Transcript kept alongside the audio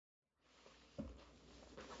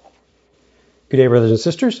Good day, brothers and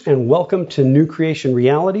sisters, and welcome to New Creation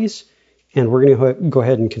Realities. And we're going to go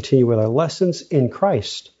ahead and continue with our lessons in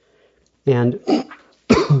Christ. And,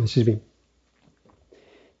 excuse me.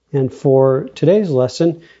 And for today's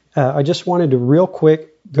lesson, I just wanted to real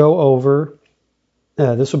quick go over,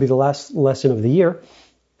 this will be the last lesson of the year.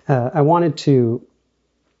 I wanted to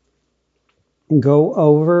go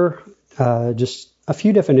over just a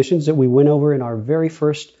few definitions that we went over in our very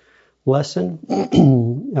first lesson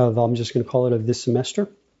of, I'm just going to call it, of this semester.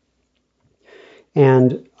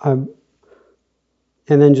 And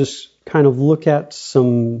then just kind of look at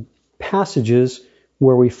some passages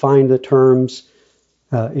where we find the terms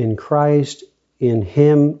in Christ, in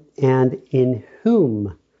Him, and in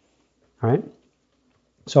whom. All right.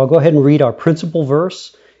 So I'll go ahead and read our principal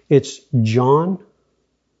verse. It's John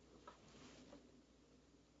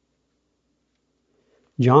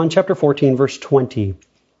chapter 14, verse 20.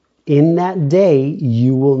 In that day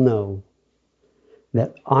you will know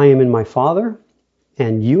that I am in my Father,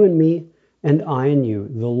 and you in me, and I in you.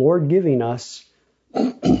 The Lord giving us,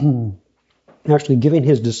 actually giving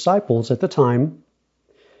His disciples at the time,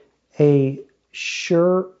 a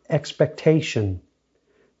sure expectation,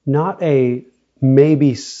 not a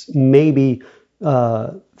maybe 50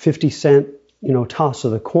 cent, toss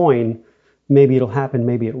of the coin. Maybe it'll happen,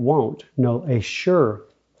 maybe it won't. No, a sure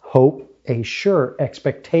hope, a sure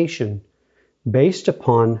expectation based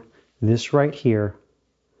upon this right here.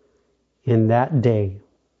 In that day.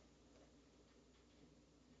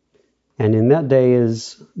 And in that day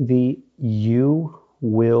is the you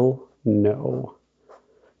will know.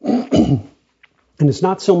 And it's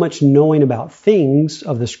not so much knowing about things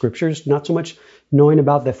of the scriptures, not so much knowing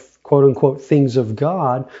about the quote unquote things of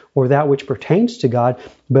God or that which pertains to God,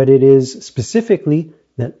 but it is specifically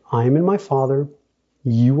that I am in my Father,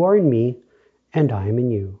 you are in me, and I am in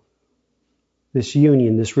you. This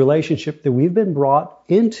union, this relationship that we've been brought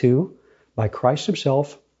into by Christ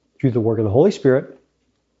Himself through the work of the Holy Spirit,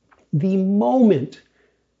 the moment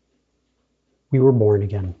we were born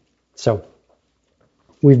again. So,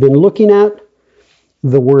 we've been looking at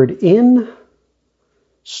the word in,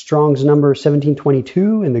 Strong's number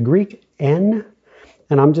 1722 in the Greek, en.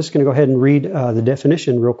 And I'm just going to go ahead and read the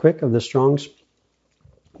definition real quick of the Strong's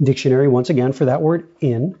dictionary once again for that word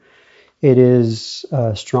in. It is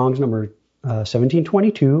Strong's number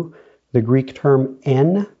 1722, the Greek term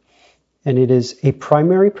en. And it is a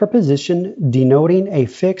primary preposition denoting a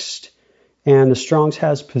fixed, and the Strong's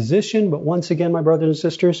has position. But once again, my brothers and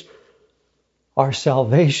sisters, our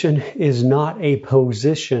salvation is not a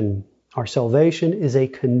position. Our salvation is a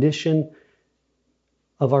condition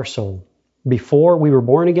of our soul. Before we were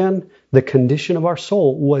born again, the condition of our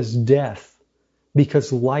soul was death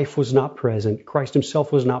because life was not present. Christ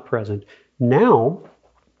Himself was not present. Now,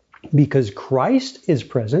 because Christ is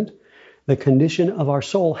present, the condition of our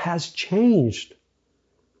soul has changed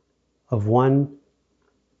of one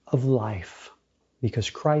of life,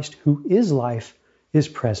 because Christ, who is life, is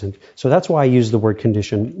present. So that's why I use the word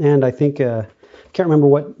condition. And I think, I can't remember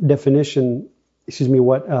what dictionary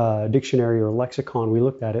or lexicon we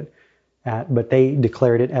looked at it at, but they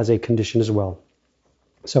declared it as a condition as well.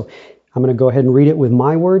 So I'm going to go ahead and read it with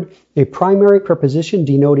my word. A primary preposition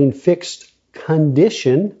denoting fixed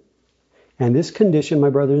condition. And this condition, my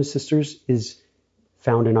brothers and sisters, is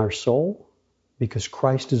found in our soul, because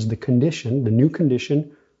Christ is the condition, the new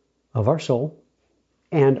condition of our soul.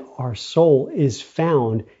 And our soul is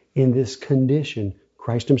found in this condition,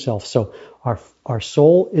 Christ Himself. So our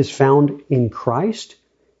soul is found in Christ,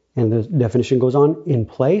 and the definition goes on, in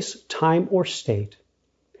place, time, or state.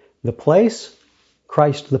 The place,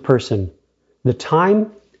 Christ the person. The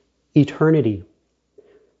time, eternity.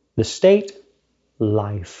 The state,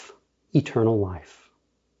 life. Eternal life.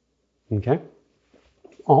 Okay?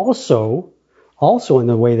 Also in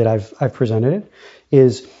the way that I've presented it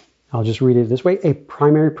is, I'll just read it this way, a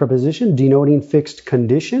primary preposition denoting fixed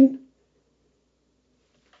condition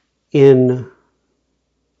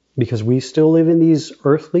because we still live in these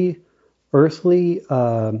earthly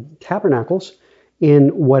tabernacles in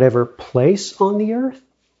whatever place on the earth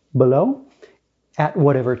below, at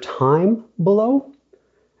whatever time below,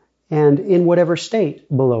 and in whatever state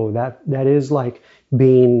below. That is like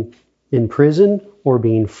being in prison or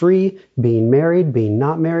being free, being married, being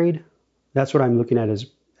not married. That's what I'm looking at as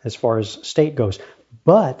far as state goes.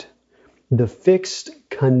 But the fixed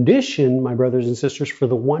condition, my brothers and sisters, for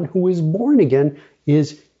the one who is born again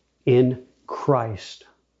is in Christ.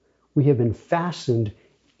 We have been fastened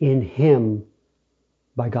in Him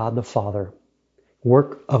by God the Father.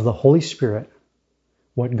 Work of the Holy Spirit.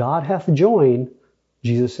 What God hath joined,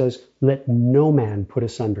 Jesus says, let no man put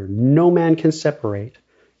asunder. No man can separate.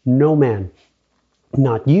 No man.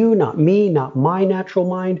 Not you, not me, not my natural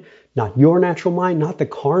mind, not your natural mind, not the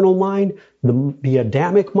carnal mind, the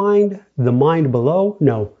Adamic mind, the mind below.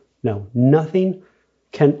 No, nothing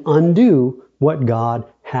can undo what God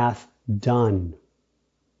hath done.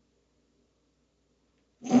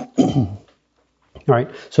 All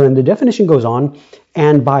right, so then the definition goes on,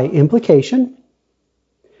 and by implication,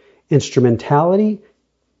 instrumentality,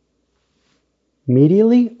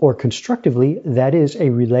 medially or constructively, that is a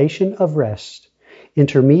relation of rest,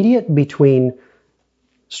 intermediate between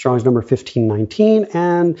Strong's number 1519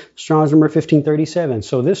 and Strong's number 1537.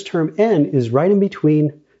 So this term N is right in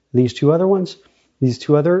between these two other ones, these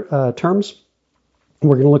two other terms.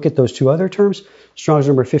 We're going to look at those two other terms. Strong's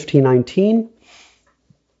number 1519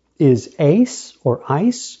 is ace or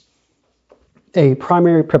ice, a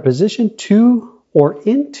primary preposition to or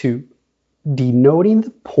into, denoting the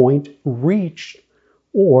point reached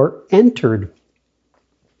or entered.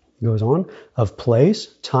 It goes on, of place,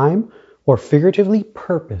 time, or figuratively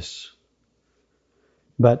purpose.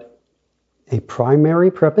 But a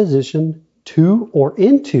primary preposition to or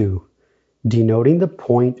into, denoting the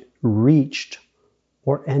point reached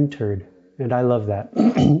or entered. And I love that.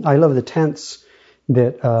 I love the tense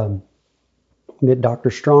that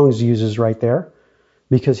Dr. Strong's uses right there,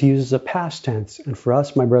 because he uses a past tense. And for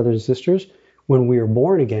us, my brothers and sisters, when we are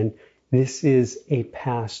born again, this is a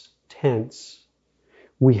past tense.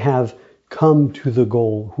 We have come to the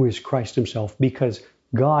goal, who is Christ himself, because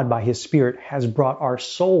God, by his Spirit, has brought our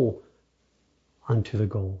soul unto the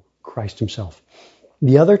goal, Christ himself.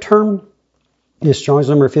 The other term is Strong's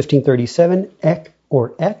number 1537, ek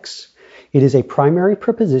or ex. It is a primary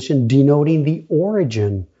preposition denoting the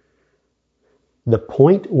origin, the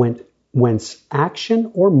point whence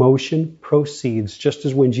action or motion proceeds. Just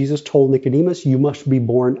as when Jesus told Nicodemus, you must be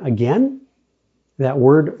born again. That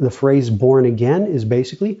word, the phrase born again, is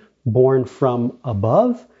basically born from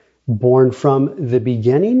above, born from the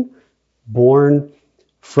beginning, born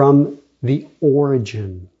from the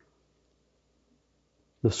origin,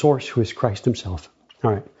 the source, who is Christ himself.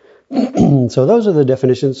 All right. So those are the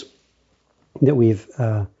definitions that we've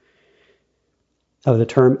of the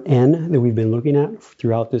term N that we've been looking at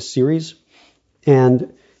throughout this series.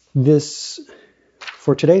 And this,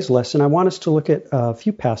 for today's lesson, I want us to look at a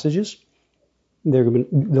few passages.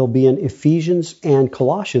 They'll be in Ephesians and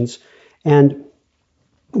Colossians. And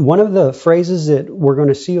one of the phrases that we're going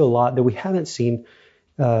to see a lot that we haven't seen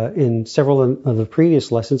in several of the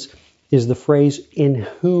previous lessons is the phrase in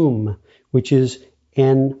whom, which is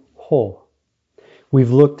en ho.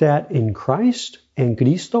 We've looked at in Christ, en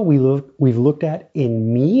Cristo. We've looked at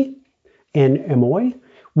in me, en emoi.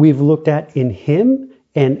 We've looked at in him,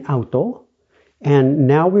 en auto. And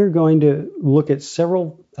now we're going to look at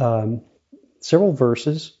several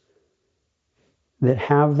verses that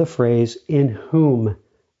have the phrase in whom,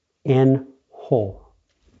 en ho.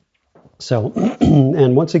 So,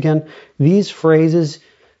 and once again, these phrases,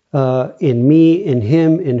 in me, in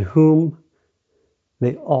him, in whom,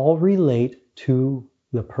 they all relate to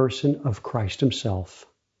the person of Christ himself.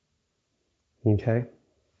 Okay?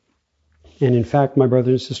 And in fact, my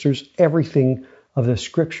brothers and sisters, everything of the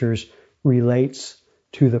scriptures relates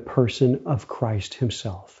to the person of Christ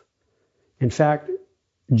himself. In fact,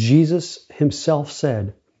 Jesus himself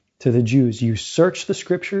said to the Jews, you search the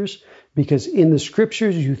scriptures because in the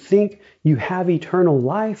scriptures you think you have eternal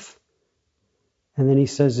life. And then he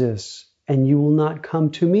says this, and you will not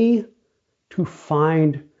come to me to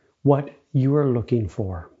find what you are looking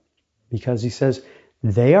for. Because he says,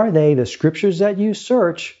 the scriptures that you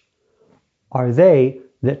search, are they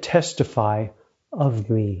that testify of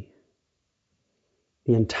me.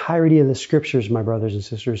 The entirety of the scriptures, my brothers and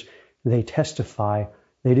sisters, they testify,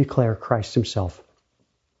 they declare Christ himself.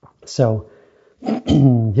 So,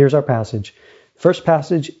 here's our passage. First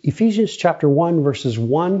passage, Ephesians chapter 1, verses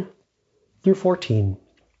 1 through 14.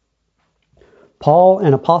 Paul,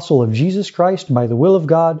 an apostle of Jesus Christ, by the will of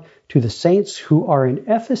God, to the saints who are in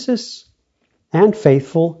Ephesus and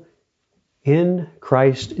faithful in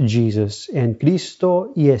Christ Jesus and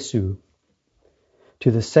Cristo Jesu. To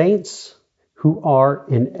the saints who are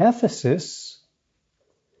in Ephesus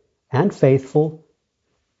and faithful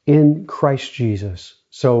in Christ Jesus.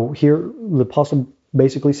 So here the apostle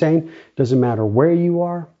basically saying, doesn't matter where you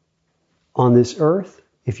are on this earth,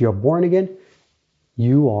 if you're born again,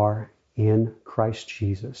 you are in Christ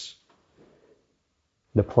Jesus.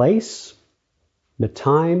 The place, the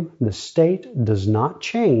time, the state does not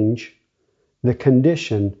change the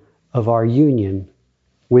condition of our union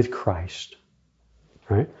with Christ.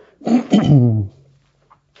 Right?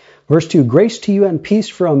 We're Verse 2, grace to you and peace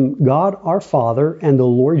from God our Father and the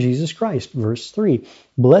Lord Jesus Christ. Verse 3,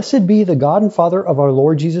 blessed be the God and Father of our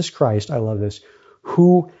Lord Jesus Christ. I love this.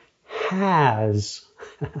 Who has,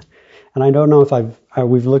 and I don't know if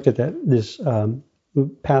we've looked at this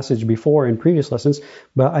passage before in previous lessons,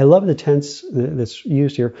 but I love the tense that's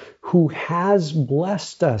used here. Who has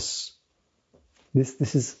blessed us.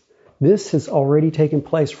 This has already taken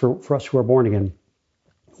place for us who are born again.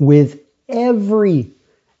 With every,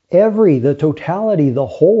 the totality, the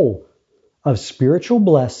whole of spiritual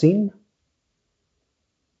blessing,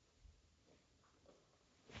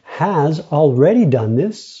 has already done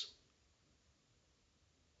this.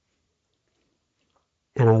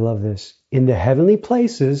 And I love this. In the heavenly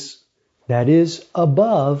places, that is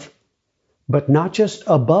above, but not just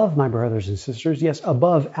above, my brothers and sisters. Yes,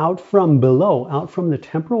 above, out from below, out from the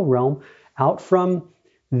temporal realm, out from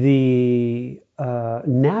the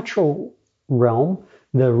natural realm,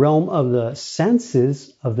 the realm of the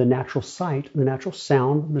senses, of the natural sight, the natural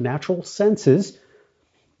sound, the natural senses.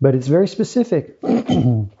 But it's very specific.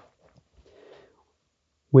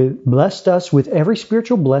 Blessed us with every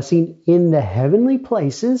spiritual blessing in the heavenly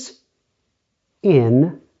places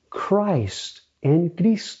in Christ, en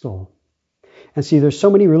Cristo. And see, there's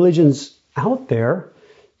so many religions out there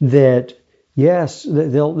that, yes,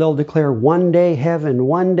 they'll declare one day heaven,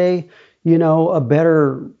 one day, a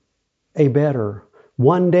better.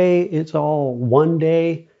 One day it's all one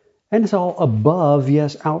day, and it's all above,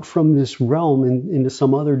 yes, out from this realm into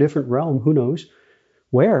some other different realm, who knows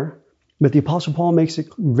where. But the Apostle Paul makes it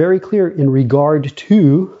very clear in regard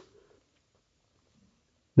to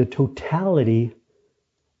the totality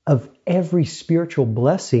of every spiritual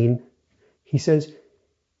blessing. He says,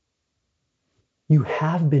 you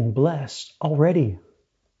have been blessed already.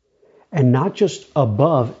 And not just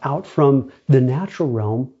above, out from the natural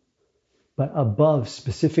realm, but above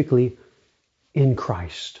specifically in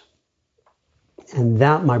Christ. And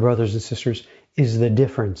that, my brothers and sisters, is the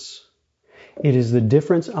difference. It is the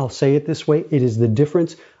difference, I'll say it this way, it is the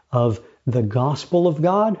difference of the gospel of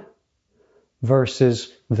God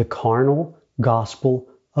versus the carnal gospel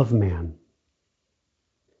of man.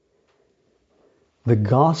 The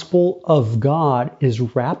gospel of God is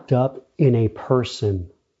wrapped up in a person.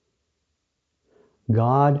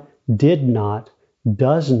 God did not,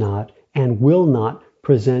 does not, and will not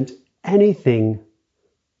present anything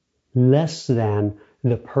less than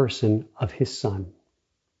the person of his Son.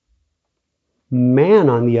 Man,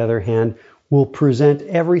 on the other hand, will present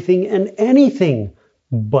everything and anything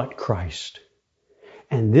but Christ.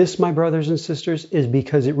 And this, my brothers and sisters, is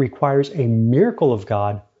because it requires a miracle of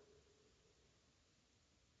God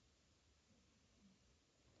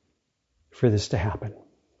for this to happen.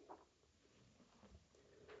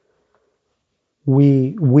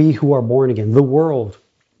 We who are born again, the world,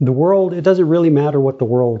 it doesn't really matter what the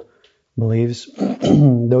world believes.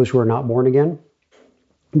 Those who are not born again,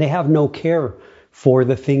 they have no care for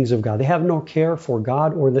the things of God. They have no care for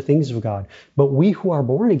God or the things of God. But we who are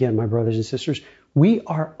born again, my brothers and sisters, we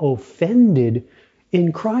are offended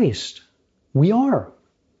in Christ. We are.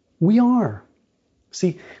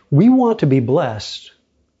 See, we want to be blessed.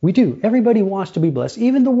 We do. Everybody wants to be blessed.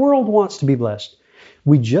 Even the world wants to be blessed.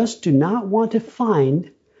 We just do not want to find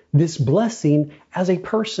this blessing as a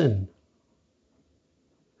person.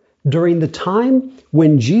 During the time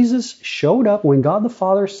when Jesus showed up, when God the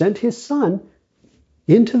Father sent his Son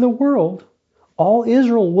into the world, all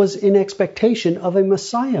Israel was in expectation of a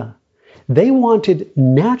Messiah. They wanted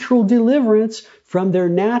natural deliverance from their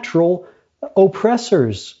natural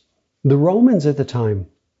oppressors, the Romans at the time.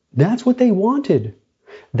 That's what they wanted.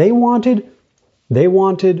 They wanted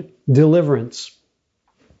deliverance.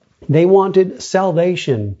 They wanted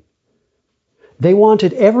salvation. They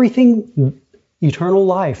wanted everything, eternal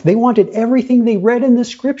life. They wanted everything they read in the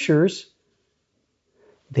scriptures.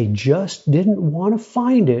 They just didn't want to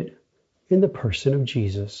find it in the person of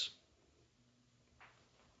Jesus.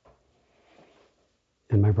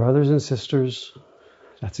 And my brothers and sisters,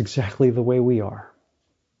 that's exactly the way we are.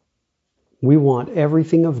 We want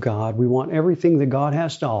everything of God. We want everything that God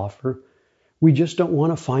has to offer. We just don't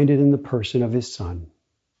want to find it in the person of his Son.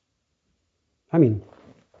 I mean,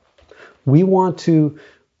 we want to,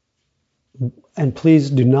 and please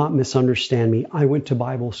do not misunderstand me. I went to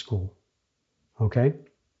Bible school. Okay?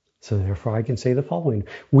 So therefore I can say the following.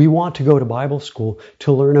 We want to go to Bible school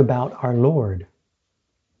to learn about our Lord.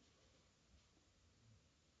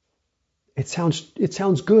 It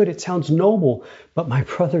sounds good. It sounds noble. But my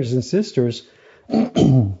brothers and sisters,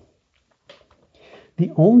 the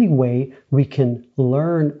only way we can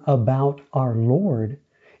learn about our Lord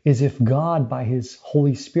is if God, by his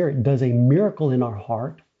Holy Spirit, does a miracle in our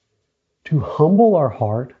heart to humble our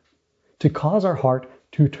heart, to cause our heart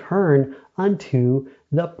to turn unto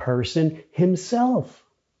the person himself.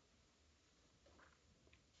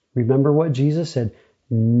 Remember what Jesus said,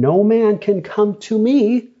 no man can come to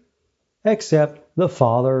me except the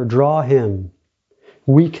Father draw him.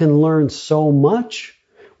 We can learn so much.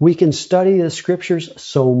 We can study the scriptures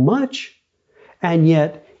so much. And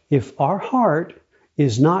yet, if our heart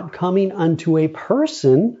is not coming unto a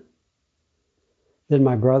person, then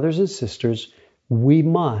my brothers and sisters, we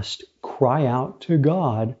must cry out to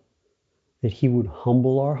God that He would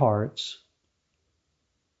humble our hearts,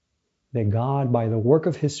 that God, by the work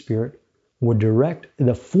of His Spirit, would direct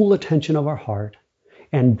the full attention of our heart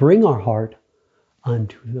and bring our heart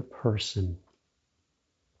unto the person.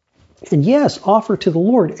 And yes, offer to the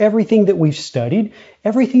Lord everything that we've studied,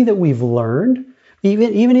 everything that we've learned,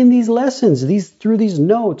 even in these lessons, through these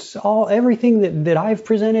notes, everything that I've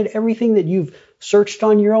presented, everything that you've searched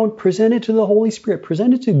on your own, present it to the Holy Spirit,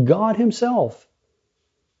 present it to God Himself.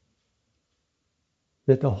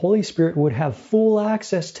 That the Holy Spirit would have full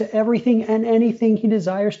access to everything and anything He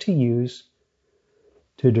desires to use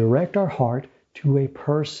to direct our heart to a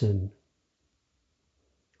person,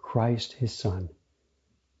 Christ His Son.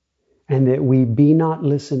 And that we be not,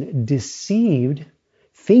 deceived,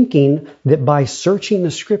 thinking that by searching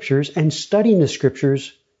the Scriptures and studying the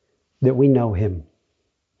Scriptures that we know Him.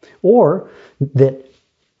 Or that,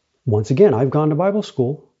 once again, I've gone to Bible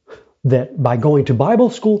school, that by going to Bible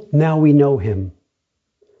school, now we know Him.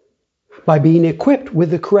 By being equipped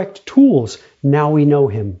with the correct tools, now we know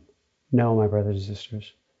Him. No, my brothers and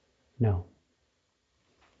sisters. No.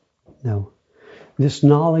 No. This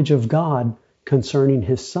knowledge of God concerning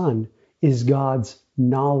His Son is God's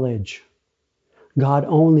knowledge. God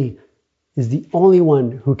only is the only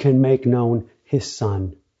one who can make known His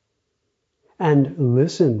Son. And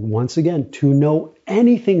listen, once again, to know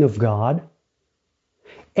anything of God,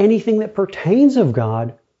 anything that pertains of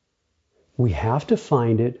God, we have to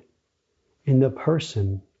find it in the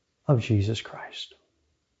person of Jesus Christ.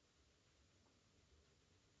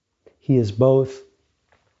 He is both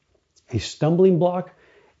a stumbling block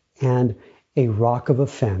and a rock of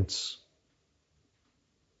offense.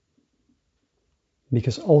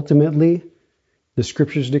 Because ultimately, the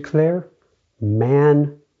Scriptures declare,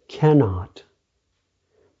 man cannot.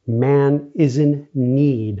 Man is in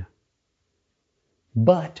need.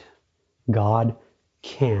 But God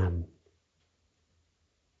can.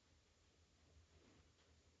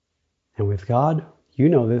 And with God, you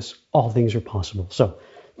know this, all things are possible. So,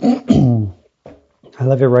 I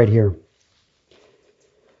love it right here.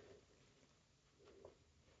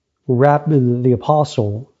 The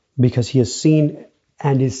apostle, because he has seen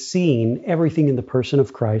and is seeing everything in the person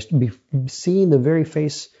of Christ, seeing the very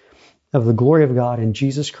face of the glory of God in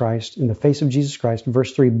Jesus Christ, in the face of Jesus Christ.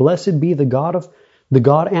 Verse 3, blessed be the God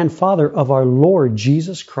and Father of our Lord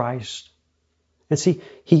Jesus Christ. And see,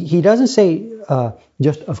 he doesn't say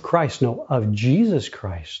just of Christ, no, of Jesus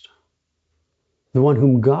Christ, the one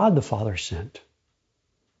whom God the Father sent.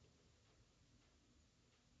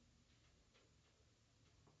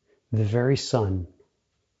 The very Son.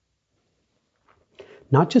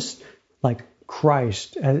 Not just like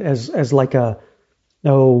Christ as like I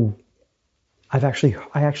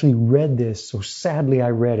actually read this, so sadly I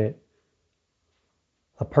read it.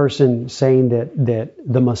 A person saying that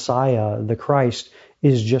the Messiah, the Christ,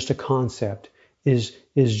 is just a concept, is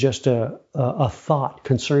just a thought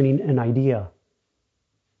concerning an idea.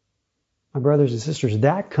 My brothers and sisters,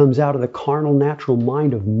 that comes out of the carnal, natural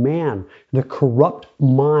mind of man, the corrupt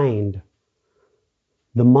mind,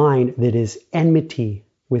 the mind that is enmity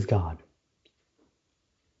with God.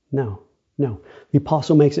 No. The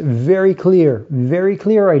apostle makes it very clear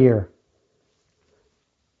right here.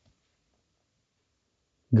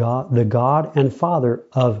 God, the God and Father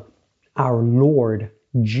of our Lord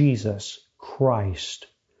Jesus Christ,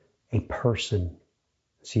 a person.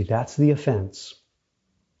 See, that's the offense.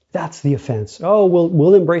 That's the offense. Oh,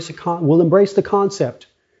 we'll embrace the concept.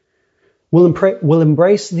 We'll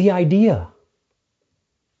embrace the idea.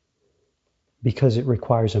 Because it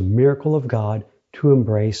requires a miracle of God to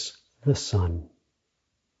embrace the Son.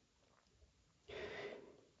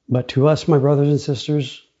 But to us, my brothers and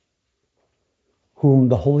sisters, whom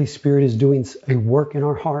the Holy Spirit is doing a work in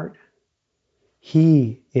our heart,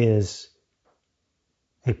 He is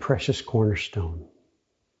a precious cornerstone.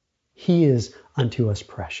 He is unto us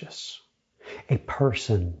precious. A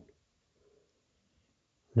person.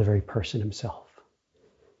 The very person Himself.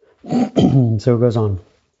 So it goes on.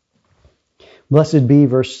 Blessed be,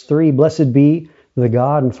 verse 3, blessed be the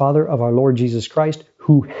God and Father of our Lord Jesus Christ,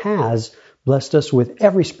 who has blessed us with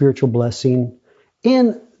every spiritual blessing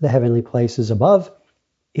in the heavenly places above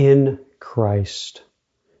in Christ.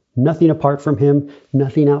 Nothing apart from him,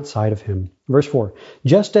 nothing outside of him. Verse 4,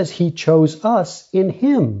 just as he chose us in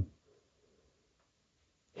him.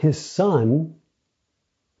 His Son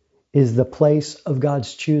is the place of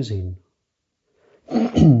God's choosing.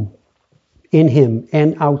 In him,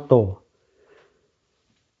 en auto.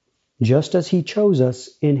 Just as he chose us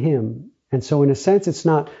in him. And so in a sense, it's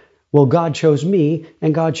not, well, God chose me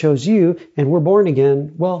and God chose you and we're born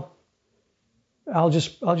again. Well, I'll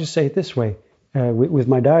just say it this way. With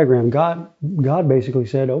my diagram, God basically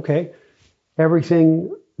said, okay,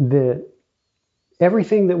 everything that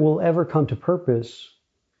will ever come to purpose,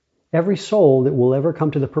 every soul that will ever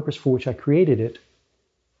come to the purpose for which I created it,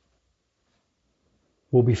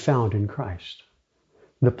 will be found in Christ.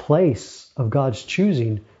 The place of God's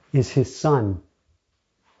choosing is his Son.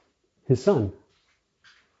 His Son.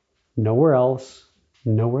 Nowhere else,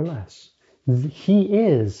 nowhere less. He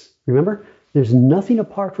is, remember, there's nothing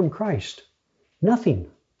apart from Christ. Nothing.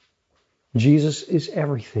 Jesus is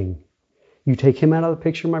everything. You take him out of the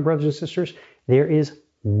picture, my brothers and sisters, there is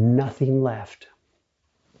nothing left.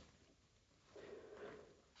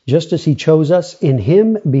 Just as he chose us in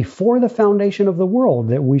him before the foundation of the world,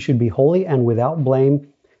 that we should be holy and without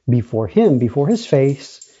blame before him, before his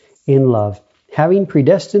face, in love, having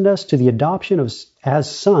predestined us to the adoption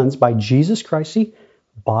as sons by Jesus Christ,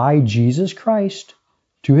 by Jesus Christ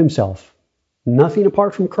to himself. Nothing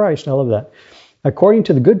apart from Christ. I love that. According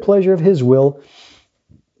to the good pleasure of his will,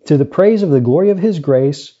 to the praise of the glory of his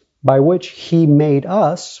grace, by which he made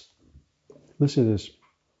us, listen to this,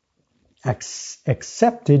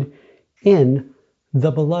 accepted in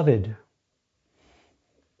the beloved.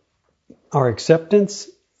 Our acceptance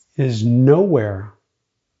is nowhere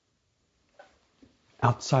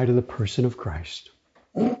outside of the person of Christ.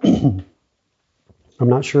 I'm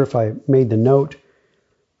not sure if I made the note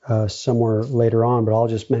somewhere later on, but I'll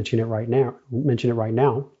just mention it right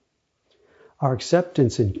now. Our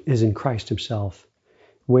acceptance is in Christ himself,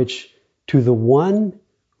 which to the one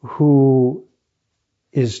who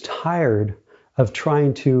is tired of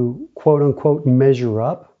trying to, quote unquote, measure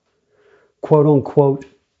up, quote unquote,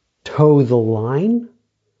 toe the line,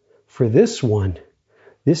 for this one,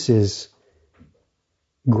 this is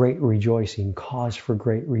great rejoicing, cause for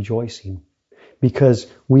great rejoicing. Because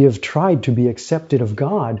we have tried to be accepted of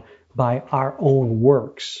God by our own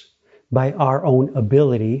works, by our own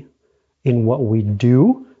ability in what we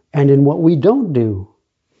do and in what we don't do.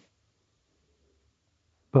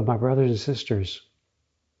 But my brothers and sisters,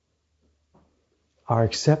 our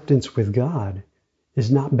acceptance with God is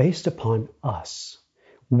not based upon us.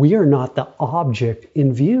 We are not the object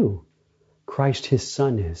in view. Christ, his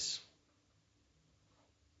Son, is.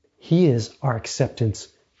 He is our acceptance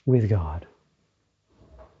with God.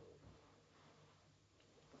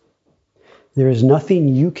 There is nothing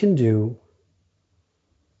you can do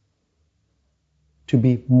to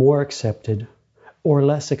be more accepted or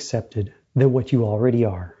less accepted than what you already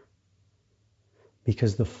are.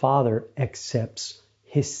 Because the Father accepts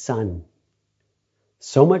his Son.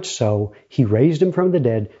 So much so, he raised him from the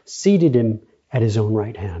dead, seated him at his own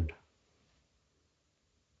right hand.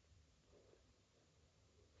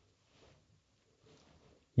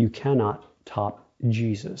 You cannot top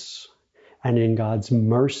Jesus. And in God's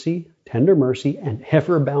mercy, tender mercy, and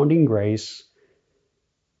ever-abounding grace,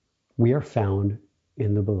 we are found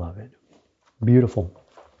in the Beloved. Beautiful.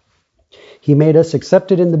 He made us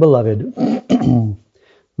accepted in the Beloved.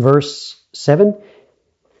 Verse 7.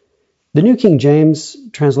 The New King James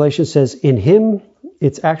translation says, in him,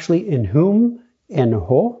 it's actually in whom, en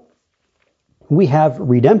ho. We have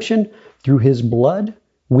redemption through his blood.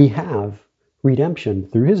 We have redemption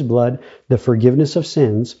through his blood, the forgiveness of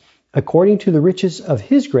sins, according to the riches of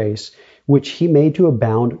his grace, which he made to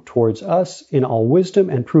abound towards us in all wisdom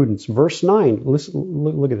and prudence. Verse 9,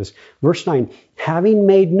 look at this. Verse 9, having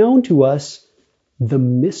made known to us the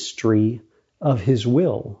mystery of his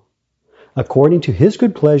will, according to his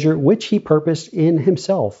good pleasure, which he purposed in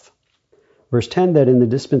himself. Verse 10, that in the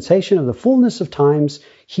dispensation of the fullness of times,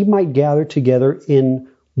 he might gather together in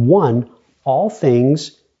one all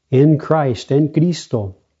things in Christ, en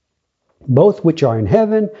Cristo, both which are in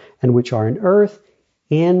heaven and which are in earth,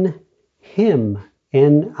 in him,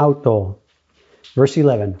 en auto. Verse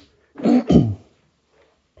 11.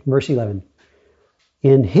 Verse 11.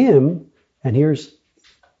 In him, and here's,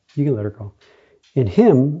 you can let her go. In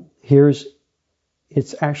him,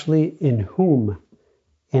 it's actually in whom,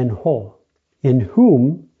 en ho. In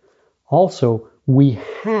whom also we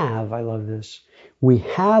have, I love this, we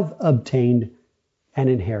have obtained an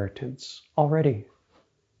inheritance already.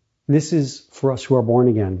 This is for us who are born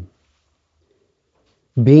again.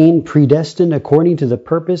 being predestined according to the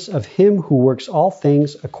purpose of him who works all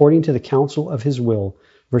things according to the counsel of his will.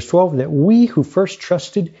 Verse 12, that we who first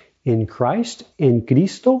trusted in Christ, in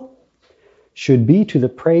Cristo, should be to the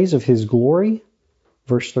praise of his glory.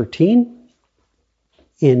 Verse 13,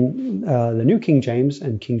 in the New King James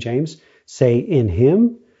and King James say in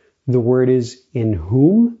him. The word is in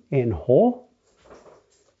whom, in ho.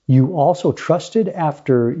 You also trusted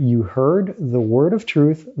after you heard the word of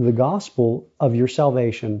truth, the gospel of your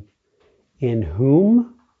salvation. In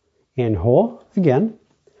whom, in ho, again.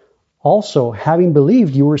 Also, having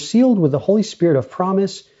believed, you were sealed with the Holy Spirit of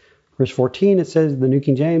promise. Verse 14, it says, the New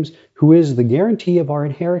King James, who is the guarantee of our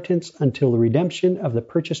inheritance until the redemption of the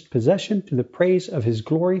purchased possession to the praise of his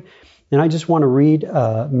glory. And I just want to read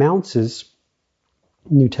Mounce's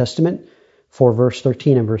New Testament for verse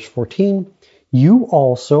 13 and verse 14. You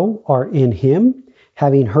also are in him,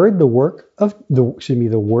 having heard the word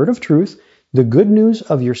of truth, the good news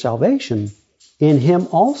of your salvation. In him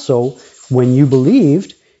also, when you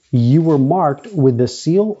believed, you were marked with the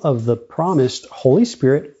seal of the promised Holy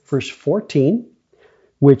Spirit, verse 14,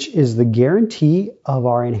 which is the guarantee of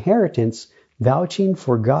our inheritance, vouching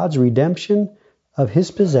for God's redemption of his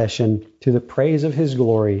possession to the praise of his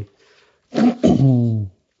glory. All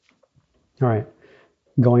right,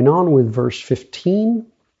 going on with verse 15.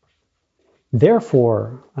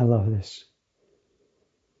 Therefore, I love this.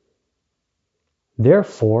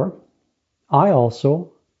 Therefore, I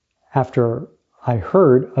also, after I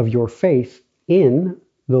heard of your faith in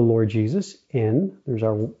the Lord Jesus, there's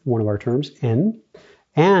one of our terms, and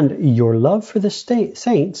your love for the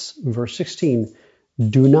saints, verse 16,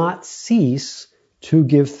 do not cease to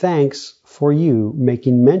give thanks for you,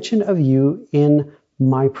 making mention of you in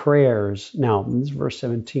my prayers. Now, this is verse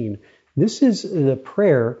 17. This is the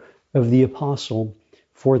prayer of the apostle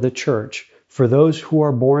for the church, for those who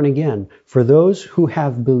are born again, for those who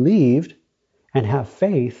have believed and have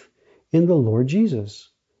faith in the Lord Jesus.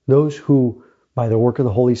 Those who, by the work of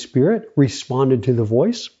the Holy Spirit, responded to the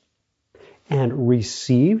voice and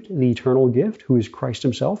received the eternal gift, who is Christ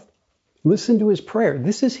himself. Listen to his prayer.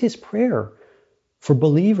 This is his prayer for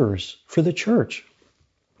believers, for the church.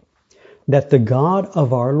 That the God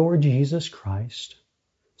of our Lord Jesus Christ,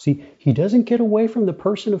 see, he doesn't get away from the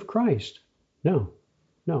person of Christ. No.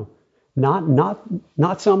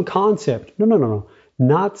 Not some concept. No.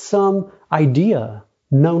 Not some idea.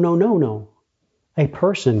 No. A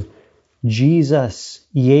person, Jesus,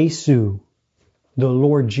 Yesu, the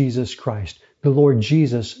Lord Jesus Christ, the Lord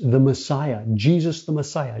Jesus, the Messiah, Jesus the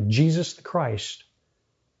Messiah, Jesus the Christ.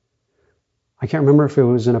 I can't remember if it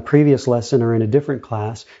was in a previous lesson or in a different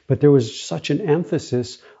class, but there was such an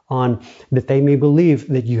emphasis on that they may believe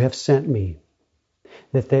that you have sent me.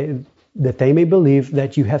 That they may believe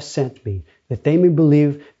that you have sent me. That they may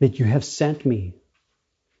believe that you have sent me.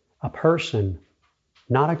 A person,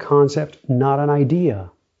 not a concept, not an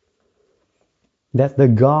idea. That the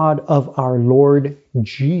God of our Lord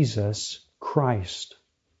Jesus Christ,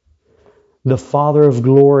 the Father of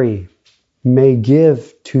glory, may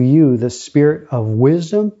give to you the spirit of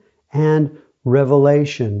wisdom and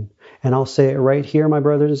revelation. And I'll say it right here, my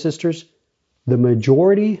brothers and sisters, the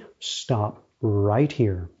majority stop right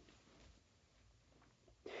here.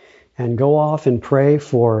 And go off and pray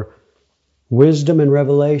for wisdom and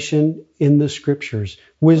revelation in the scriptures,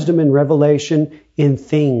 wisdom and revelation in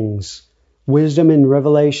things, wisdom and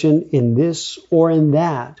revelation in this or in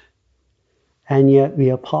that. And yet the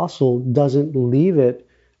apostle doesn't leave it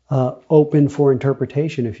open for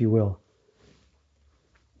interpretation, if you will.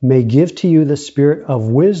 May give to you the spirit of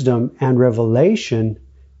wisdom and revelation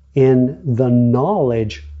in the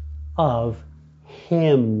knowledge of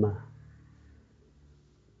him,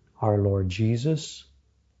 our Lord Jesus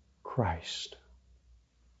Christ.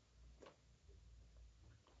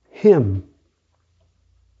 Him.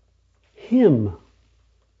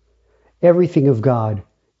 Everything of God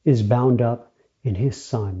is bound up in his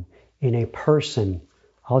Son, in a person.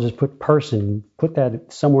 I'll just put person. Put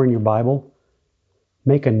that somewhere in your Bible.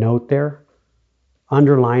 Make a note there.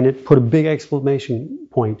 Underline it. Put a big exclamation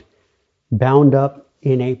point. Bound up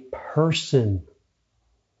in a person.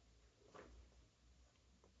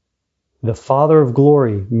 The Father of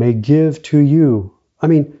glory may give to you.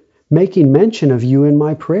 Making mention of you in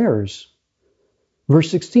my prayers. Verse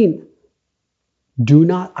 16.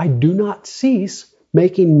 I do not cease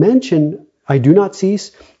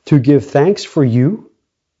to give thanks for you,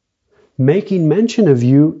 making mention of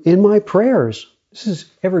you in my prayers. This is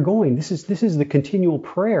ever going. This is the continual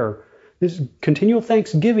prayer. This is continual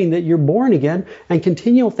thanksgiving that you're born again, and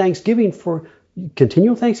continual thanksgiving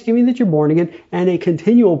that you're born again, and a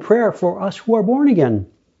continual prayer for us who are born again.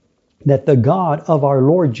 that the God of our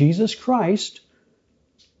Lord Jesus Christ,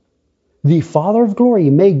 the Father of glory,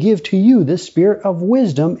 may give to you the spirit of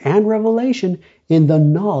wisdom and revelation in the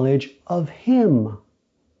knowledge of Him,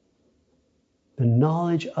 the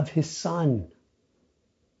knowledge of His Son.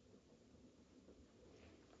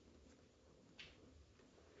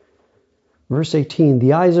 Verse 18,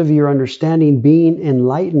 the eyes of your understanding being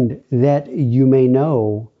enlightened, that you may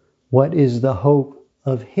know what is the hope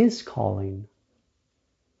of His calling.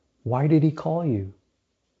 Why did He call you?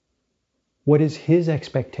 What is His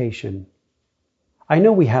expectation? I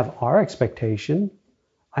know we have our expectation.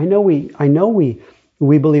 I know we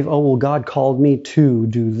believe, oh, well, God called me to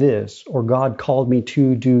do this, or God called me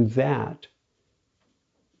to do that.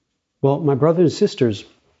 Well, my brothers and sisters,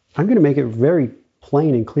 I'm going to make it very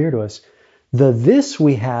plain and clear to us. The this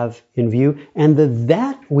we have in view and the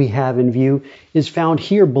that we have in view is found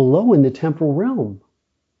here below in the temporal realm.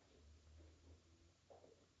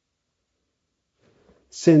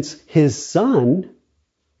 Since His Son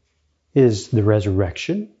is the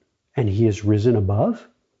resurrection and He is risen above,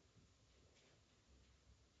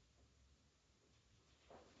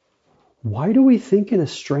 why do we think it a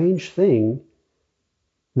strange thing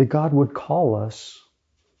that God would call us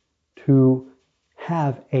to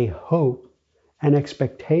have a hope and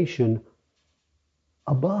expectation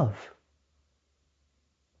above?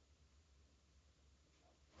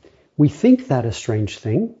 We think that a strange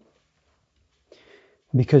thing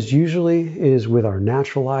because usually it is with our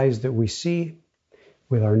natural eyes that we see,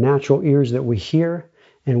 with our natural ears that we hear,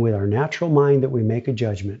 and with our natural mind that we make a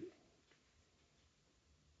judgment.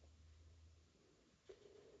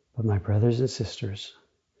 But my brothers and sisters,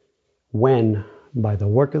 when by the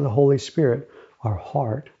work of the Holy Spirit our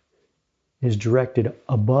heart is directed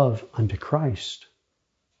above unto Christ,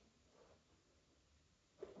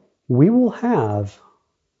 we will have,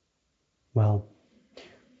 well,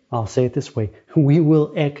 I'll say it this way, we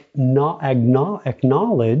will acknowledge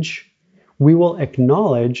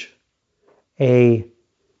a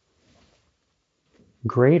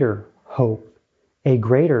greater hope, a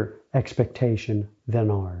greater expectation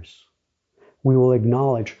than ours. We will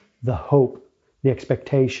acknowledge the hope, the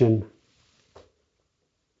expectation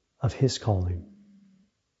of His calling.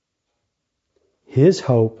 His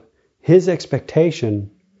hope, His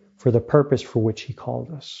expectation for the purpose for which He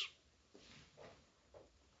called us.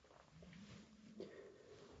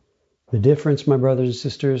 The difference, my brothers and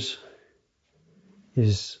sisters,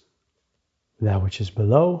 is that which is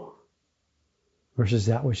below versus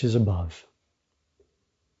that which is above.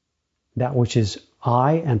 That which is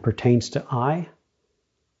I and pertains to I,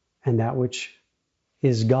 and that which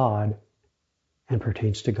is God and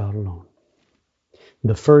pertains to God alone.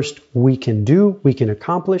 The first we can do, we can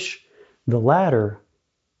accomplish. The latter,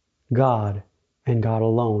 God and God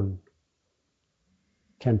alone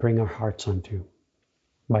can bring our hearts unto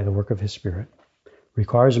by the work of His Spirit.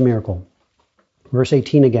 Requires a miracle. Verse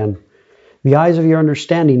 18 again. The eyes of your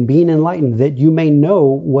understanding being enlightened, that you may know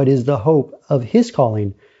what is the hope of His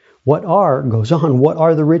calling. What are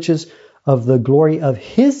the riches of the glory of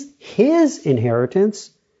His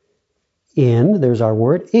inheritance in, there's our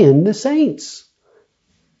word, in the saints.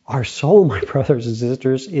 Our soul, my brothers and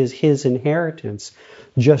sisters, is His inheritance,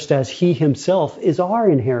 just as He Himself is our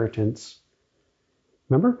inheritance.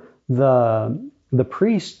 Remember, the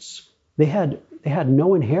priests, they had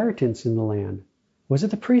no inheritance in the land. Was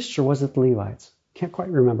it the priests or was it the Levites? Can't quite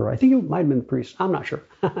remember. I think it might have been the priests. I'm not sure.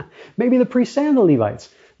 Maybe the priests and the Levites.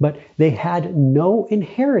 But they had no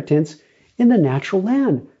inheritance in the natural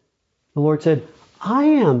land. The Lord said, I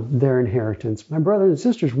am their inheritance. My brothers and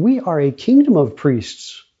sisters, we are a kingdom of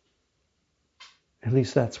priests. At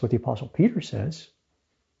least that's what the Apostle Peter says.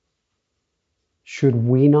 Should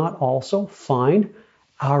we not also find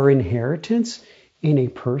our inheritance in a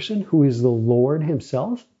person who is the Lord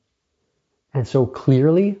Himself, and so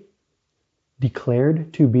clearly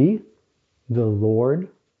declared to be the Lord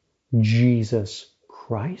Jesus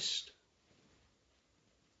Christ?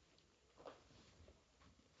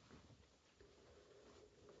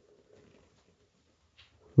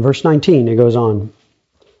 Verse 19, it goes on.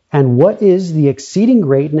 And what is the exceeding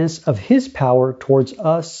greatness of His power towards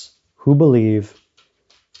us who believe,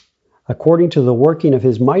 according to the working of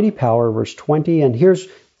His mighty power, verse 20. And here's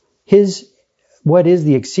what is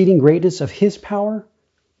the exceeding greatness of His power,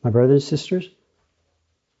 my brothers and sisters?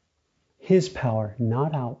 His power,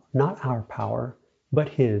 not our power, but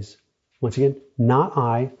His. Once again, not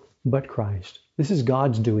I, but Christ. This is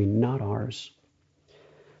God's doing, not ours.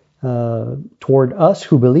 Toward us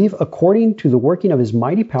who believe, according to the working of His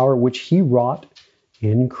mighty power, which He wrought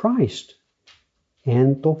in Christ.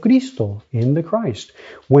 en to Cristo, in the Christ,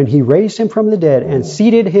 when he raised him from the dead and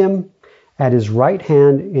seated him at his right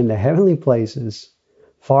hand in the heavenly places,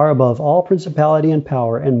 far above all principality and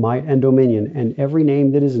power and might and dominion, and every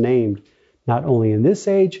name that is named, not only in this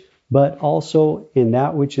age, but also in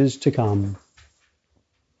that which is to come.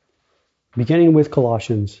 Beginning with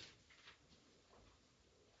Colossians.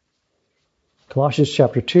 Colossians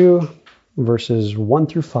chapter 2, verses 1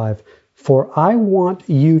 through 5. For I want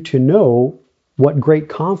you to know what great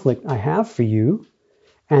conflict I have for you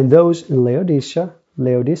and those in Laodicea,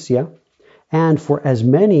 and for as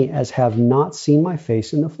many as have not seen my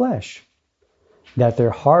face in the flesh, that their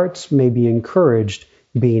hearts may be encouraged,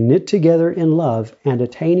 being knit together in love, and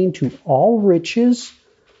attaining to all riches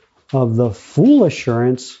of the full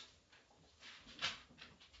assurance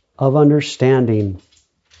of understanding,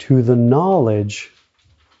 to the knowledge,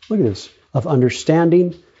 look at this, of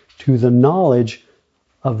understanding, to the knowledge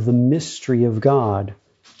of the mystery of God,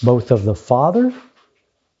 both of the Father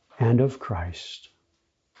and of Christ.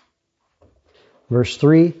 Verse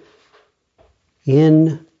 3,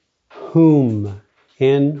 in whom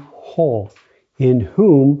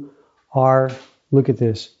are, look at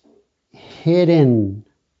this, hidden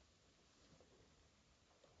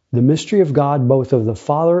the mystery of God, both of the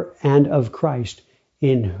Father and of Christ,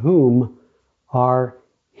 in whom are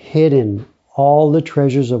hidden all the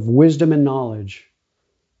treasures of wisdom and knowledge.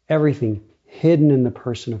 Everything hidden in the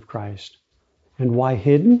person of Christ. And why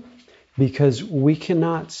hidden? Because we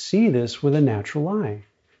cannot see this with a natural eye.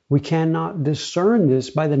 We cannot discern this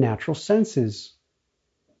by the natural senses.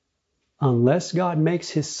 Unless God makes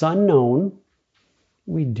his Son known,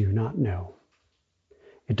 we do not know.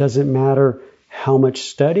 It doesn't matter how much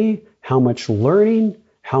study, how much learning,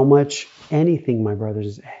 how much anything, my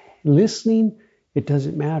brothers, listening, it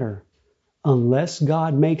doesn't matter. Unless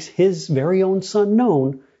God makes his very own Son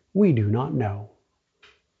known, we do not know.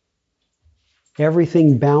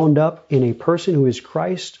 Everything bound up in a person who is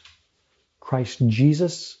Christ, Christ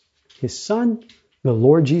Jesus, his Son, the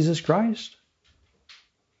Lord Jesus Christ.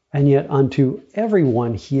 And yet unto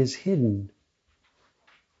everyone he is hidden.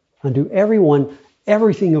 Unto everyone,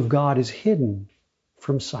 everything of God is hidden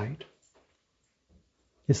from sight.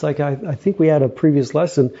 It's like I think we had a previous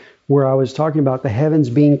lesson where I was talking about the heavens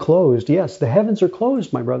being closed. Yes, the heavens are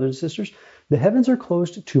closed, my brothers and sisters. The heavens are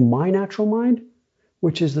closed to my natural mind,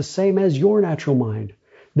 which is the same as your natural mind.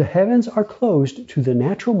 The heavens are closed to the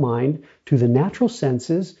natural mind, to the natural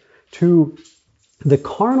senses, to the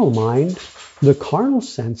carnal mind, the carnal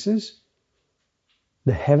senses.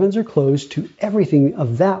 The heavens are closed to everything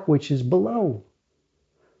of that which is below.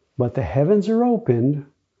 But the heavens are opened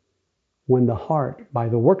when the heart, by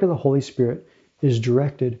the work of the Holy Spirit, is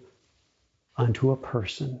directed unto a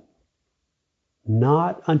person.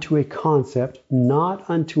 Not unto a concept, not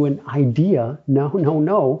unto an idea,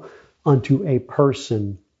 no, unto a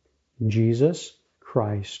person. Jesus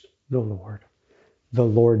Christ the Lord. The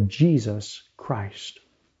Lord Jesus Christ.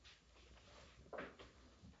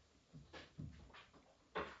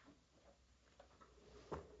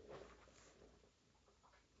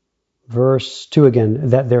 Verse 2 again,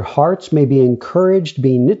 that their hearts may be encouraged,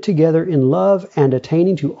 being knit together in love, and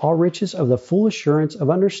attaining to all riches of the full assurance of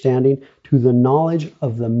understanding, to the knowledge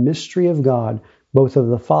of the mystery of God, both of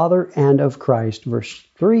the Father and of Christ. Verse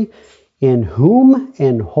 3, in whom,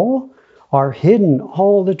 en ho, are hidden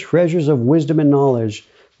all the treasures of wisdom and knowledge.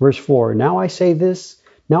 Verse 4, now I say,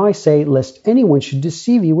 lest anyone should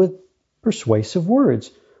deceive you with persuasive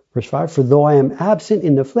words. Verse 5, for though I am absent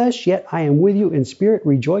in the flesh, yet I am with you in spirit,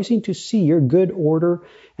 rejoicing to see your good order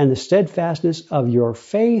and the steadfastness of your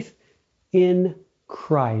faith in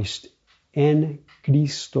Christ, en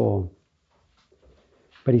Cristo.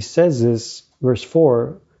 But he says this, verse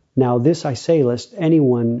 4, now this I say, lest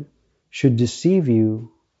anyone should deceive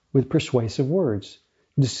you with persuasive words.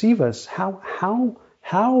 Deceive us.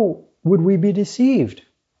 How would we be deceived?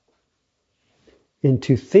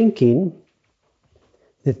 Into thinking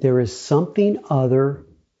that there is something other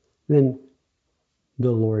than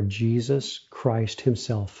the Lord Jesus Christ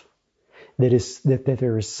himself. That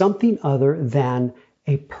there is something other than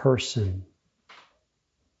a person.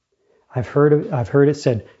 I've heard it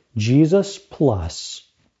said, Jesus plus.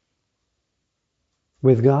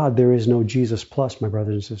 With God, there is no Jesus plus, my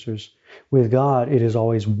brothers and sisters. With God, it is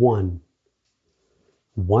always one.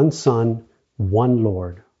 One Son, one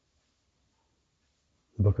Lord.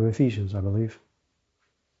 The book of Ephesians, I believe.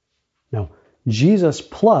 No, Jesus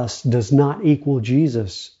plus does not equal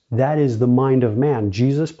Jesus. That is the mind of man.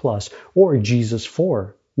 Jesus plus or Jesus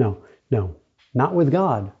for. No, not with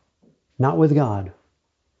God. Not with God.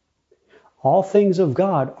 All things of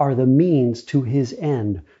God are the means to his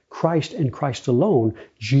end, Christ and Christ alone,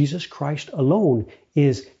 Jesus Christ alone,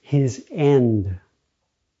 is his end,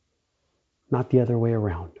 not the other way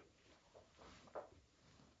around.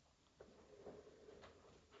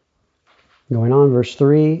 Going on, verse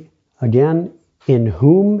 3, again, in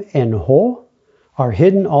whom, en ho, are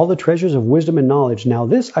hidden all the treasures of wisdom and knowledge. Now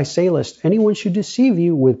this I say, lest anyone should deceive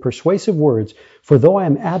you with persuasive words. For though I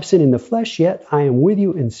am absent in the flesh, yet I am with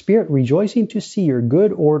you in spirit, rejoicing to see your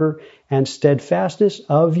good order and steadfastness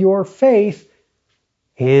of your faith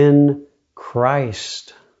in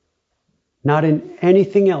Christ. Not in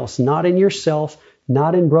anything else, not in yourself,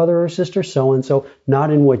 not in brother or sister so-and-so,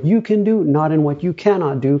 not in what you can do, not in what you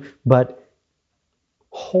cannot do, but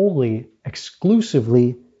wholly,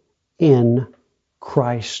 exclusively in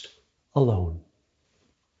Christ alone.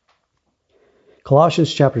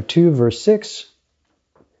 Colossians chapter 2, verse 6,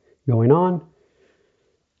 going on.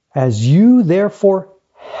 As you therefore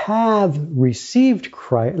have received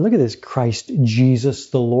Christ, look at this, Christ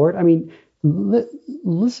Jesus the Lord. I mean,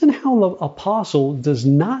 listen how the apostle does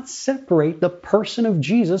not separate the person of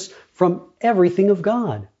Jesus from everything of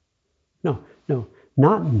God. No,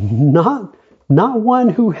 not one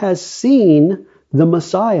who has seen the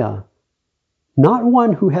Messiah. Not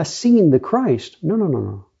one who has seen the Christ.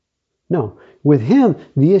 No. With him,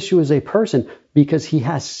 the issue is a person because he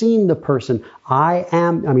has seen the person.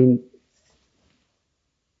 The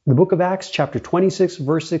book of Acts, chapter 26,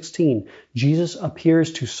 verse 16. Jesus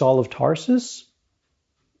appears to Saul of Tarsus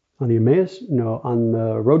on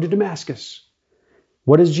the road to Damascus.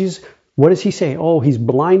 What does he say? Oh, he's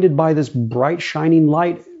blinded by this bright, shining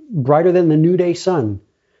light, brighter than the noonday sun.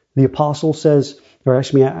 The apostle says, or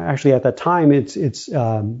actually at that time, it's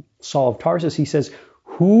Saul of Tarsus. He says,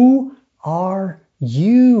 "Who are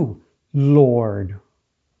you, Lord?"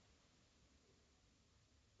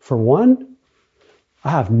 For one,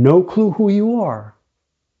 I have no clue who you are.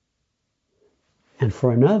 And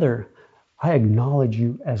for another, I acknowledge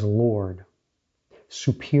you as Lord,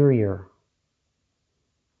 superior.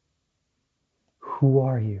 Who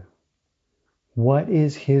are you? What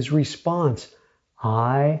is his response?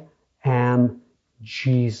 I am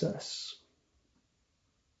Jesus.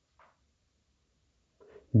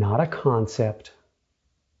 Not a concept,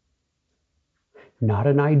 not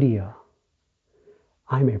an idea.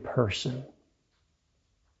 I'm a person.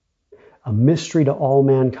 A mystery to all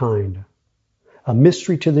mankind. A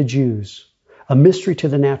mystery to the Jews. A mystery to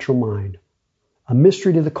the natural mind. A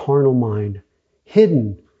mystery to the carnal mind.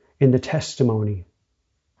 Hidden in the testimony.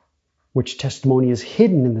 Which testimony is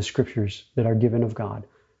hidden in the scriptures that are given of God.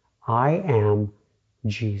 I am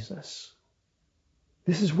Jesus.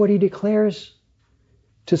 This is what he declares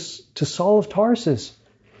to Saul of Tarsus.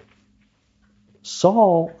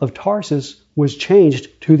 Saul of Tarsus was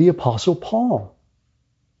changed to the Apostle Paul.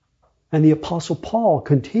 And the Apostle Paul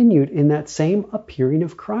continued in that same appearing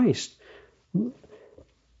of Christ.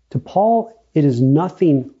 To Paul, it is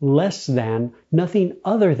nothing less than, nothing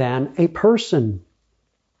other than a person.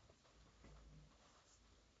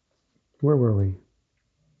 Where were we?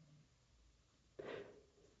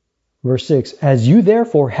 Verse 6, as you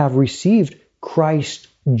therefore have received Christ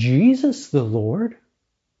Jesus the Lord.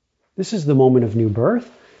 This is the moment of new birth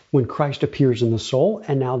when Christ appears in the soul,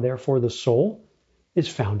 and now therefore the soul is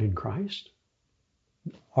found in Christ.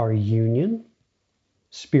 Our union,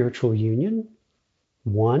 spiritual union,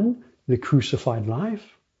 one, the crucified life.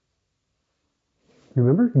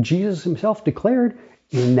 Remember, Jesus himself declared,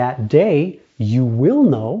 in that day you will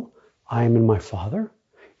know I am in my Father,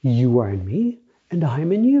 you are in me, and I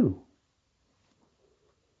am in you.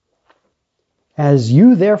 As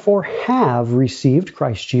you therefore have received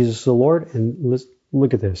Christ Jesus the Lord, and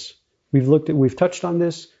look at this. We've touched on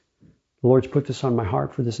this. The Lord's put this on my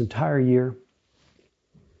heart for this entire year.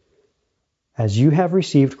 As you have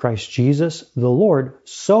received Christ Jesus the Lord,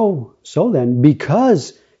 so then,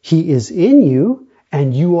 because he is in you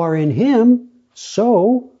and you are in him,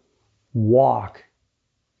 so walk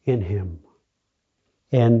in him.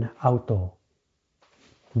 En auto.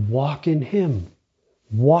 Walk in him.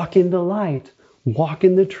 Walk in the light. Walk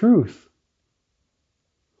in the truth.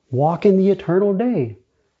 Walk in the eternal day.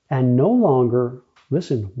 And no longer,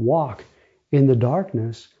 walk in the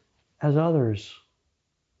darkness as others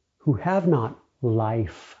who have not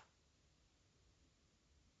life.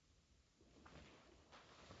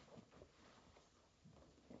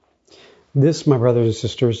 This, my brothers and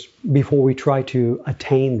sisters, before we try to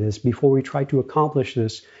attain this, before we try to accomplish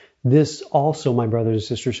this, this also, my brothers and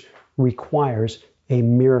sisters, requires a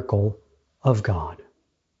miracle of God.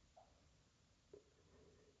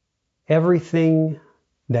 Everything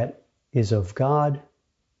that is of God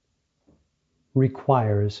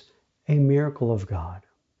requires a miracle of God.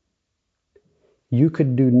 you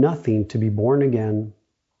could do nothing to be born again,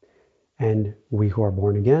 and we who are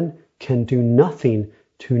born again can do nothing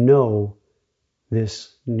to know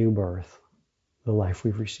this new birth, the life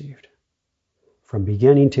we've received. From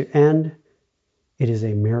beginning to end, it is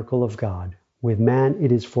a miracle of God. With man,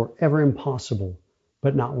 it is forever impossible,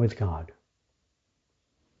 but not with God.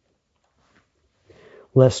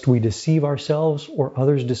 Lest we deceive ourselves or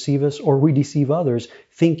others deceive us, or we deceive others,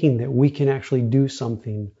 thinking that we can actually do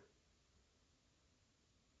something.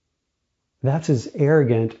 That's as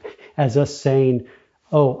arrogant as us saying,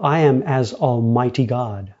 oh, I am as Almighty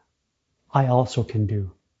God. I also can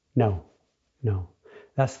do. No.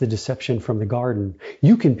 That's the deception from the garden.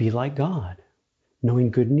 You can be like God,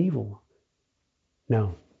 knowing good and evil.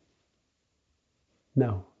 No.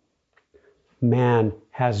 Man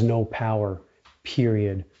has no power,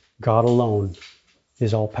 period. God alone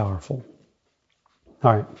is all powerful.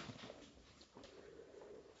 All right.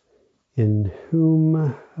 In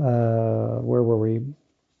whom, where were we?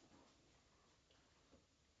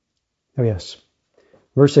 Oh, yes.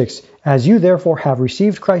 Verse 6, as you therefore have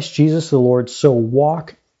received Christ Jesus the Lord, so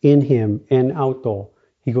walk in him, en auto.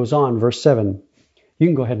 He goes on, verse 7. You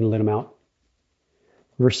can go ahead and let him out.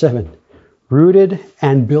 Verse 7, rooted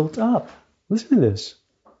and built up. Listen to this.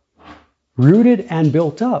 Rooted and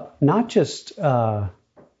built up. Not just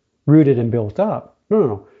rooted and built up.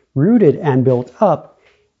 No. Rooted and built up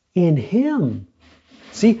in him.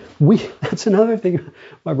 See, that's another thing,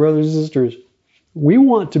 my brothers and sisters. We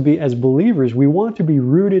want to be, as believers, we want to be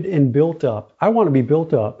rooted and built up. I want to be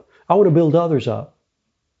built up. I want to build others up.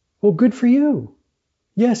 Well, good for you.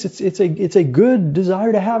 Yes, it's a good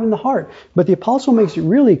desire to have in the heart. But the apostle makes it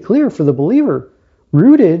really clear for the believer.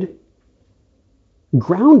 Rooted,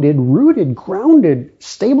 grounded,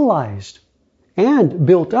 stabilized, and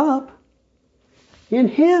built up in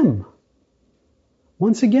him.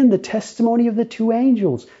 Once again, the testimony of the two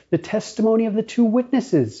angels, the testimony of the two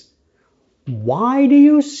witnesses. Why do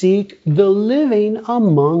you seek the living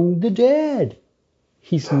among the dead?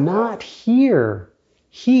 He's not here.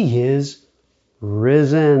 He is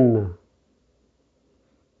risen.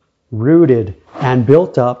 Rooted and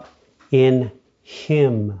built up in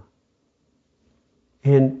him.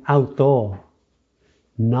 In auto.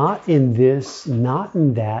 Not in this, not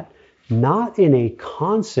in that, not in a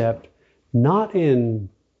concept, not in,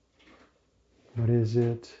 what is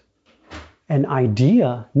it? An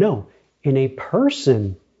idea. No. In a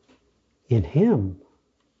person, in him,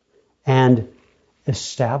 and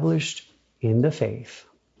established in the faith.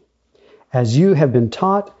 As you have been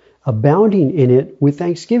taught, abounding in it with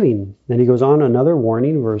thanksgiving. Then he goes on, another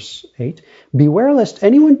warning, verse 8. Beware lest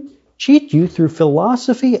anyone cheat you through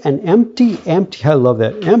philosophy and empty, I love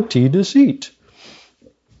that, empty deceit.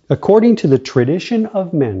 According to the tradition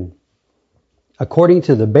of men, according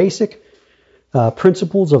to the basic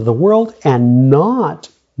principles of the world, and not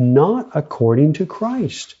according to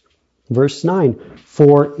Christ. Verse 9,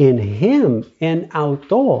 for in him, en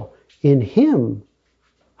auto, in him,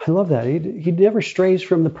 I love that. He never strays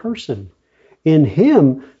from the person. In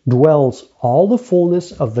him dwells all the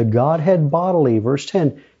fullness of the Godhead bodily. Verse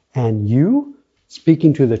 10, and you,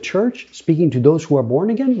 speaking to the church, speaking to those who are born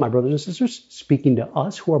again, my brothers and sisters, speaking to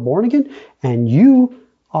us who are born again, and you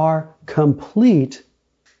are complete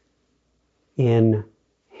in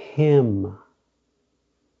him.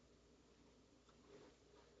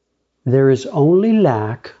 There is only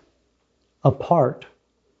lack apart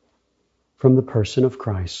from the person of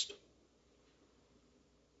Christ.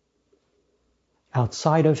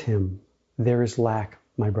 Outside of him, there is lack,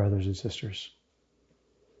 my brothers and sisters.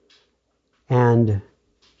 And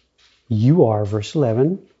you are, verse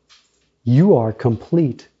 11, you are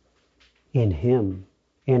complete in him,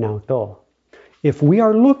 en auto. If we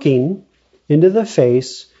are looking into the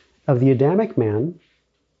face of the Adamic man,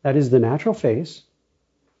 that is the natural face,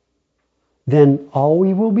 then all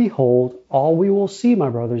we will behold, all we will see, my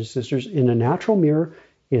brothers and sisters, in a natural mirror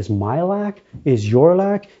is my lack, is your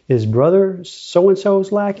lack, is brother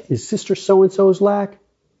so-and-so's lack, is sister so-and-so's lack.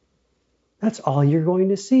 That's all you're going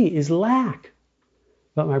to see is lack.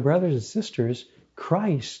 But my brothers and sisters,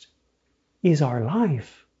 Christ is our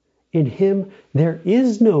life. In him there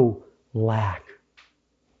is no lack.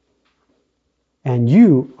 And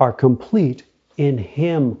you are complete in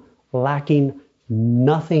him, lacking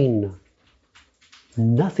nothing.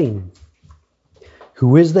 Nothing.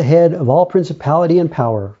 Who is the head of all principality and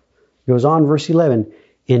power. Goes on, verse 11.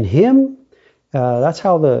 In him, that's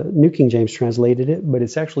how the New King James translated it, but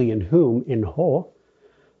it's actually in whom, in ho.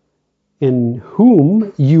 In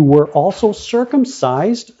whom you were also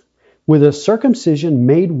circumcised with a circumcision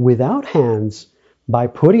made without hands, by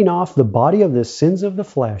putting off the body of the sins of the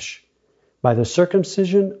flesh, by the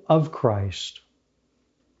circumcision of Christ.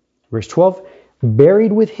 Verse 12,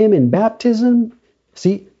 buried with him in baptism,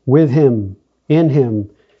 see, with him,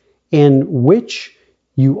 in which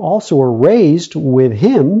you also are raised with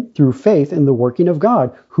him through faith in the working of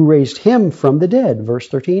God, who raised him from the dead. Verse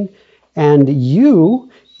 13, and you,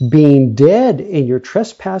 being dead in your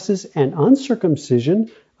trespasses and uncircumcision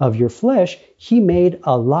of your flesh, he made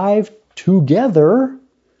alive together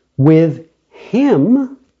with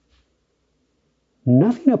him,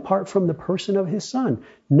 nothing apart from the person of his Son,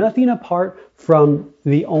 nothing apart from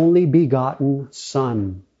the only begotten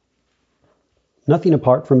Son, nothing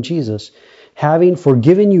apart from Jesus, having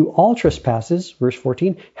forgiven you all trespasses, verse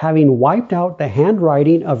 14, having wiped out the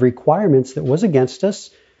handwriting of requirements that was against us,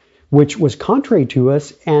 which was contrary to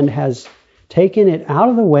us, and has taken it out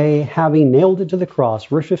of the way, having nailed it to the cross.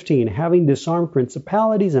 Verse 15, having disarmed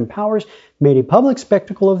principalities and powers, made a public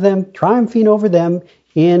spectacle of them, triumphing over them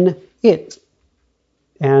in it.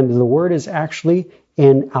 And the word is actually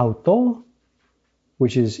en auto,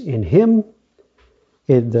 which is in him.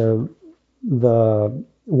 The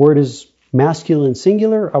word is masculine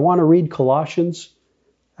singular. I want to read Colossians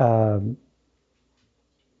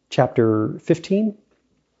chapter 15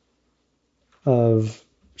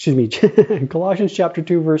 Colossians chapter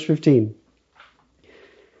 2, verse 15.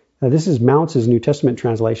 This is Mounce's New Testament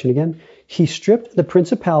translation again. He stripped the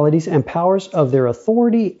principalities and powers of their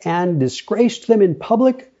authority and disgraced them in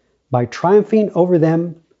public by triumphing over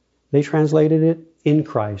them. They translated it in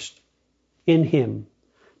Christ, in him.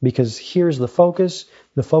 Because here's the focus.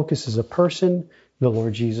 The focus is a person, the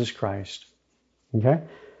Lord Jesus Christ. Okay?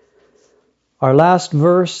 Our last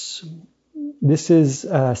verse, this is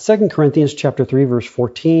 2 Corinthians chapter 3, verse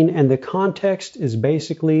 14. And the context is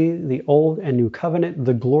basically the Old and New Covenant,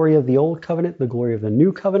 the glory of the Old Covenant, the glory of the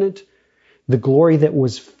New Covenant, the glory that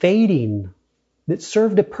was fading, that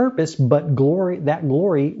served a purpose, but that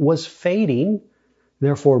glory was fading.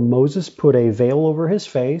 Therefore, Moses put a veil over his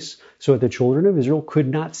face so that the children of Israel could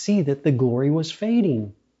not see that the glory was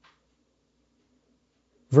fading.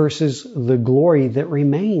 Versus the glory that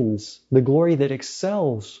remains, the glory that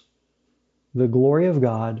excels, the glory of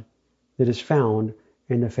God that is found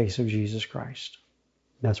in the face of Jesus Christ.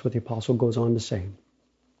 That's what the apostle goes on to say.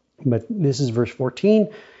 But this is verse 14,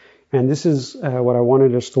 and this is what I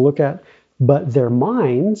wanted us to look at. But their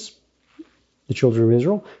minds, the children of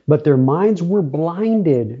Israel, but their minds were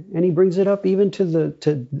blinded. And he brings it up even to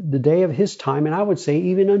the day of his time, and I would say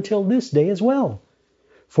even until this day as well.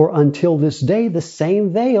 For until this day, the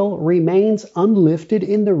same veil remains unlifted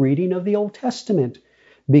in the reading of the Old Testament,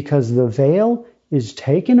 because the veil is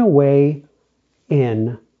taken away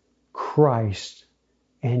in Christ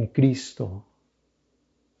and Cristo.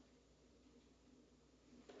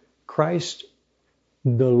 Christ,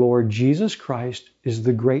 the Lord Jesus Christ, is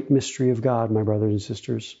the great mystery of God, my brothers and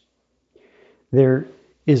sisters. There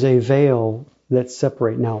is a veil that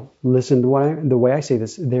separates. Now, listen to the way I say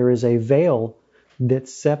this. There is a veil that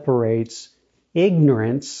separates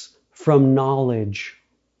ignorance from knowledge.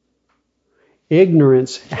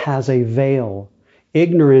 Ignorance has a veil.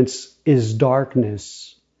 Ignorance is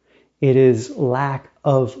darkness. It is lack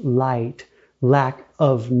of light, lack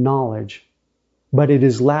of knowledge. But it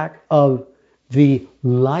is lack of the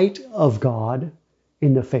light of God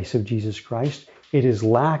in the face of Jesus Christ. It is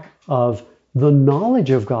lack of the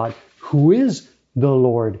knowledge of God, who is the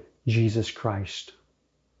Lord Jesus Christ.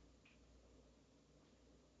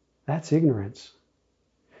 That's ignorance.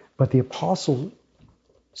 But the apostle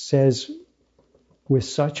says with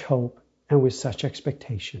such hope and with such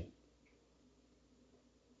expectation,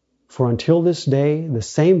 for until this day, the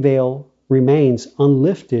same veil remains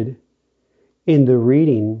unlifted in the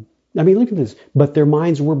reading. I mean, look at this. But their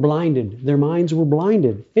minds were blinded. Their minds were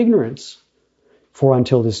blinded. Ignorance. For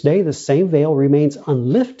until this day, the same veil remains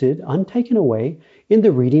unlifted, untaken away in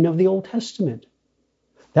the reading of the Old Testament.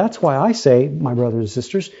 That's why I say, my brothers and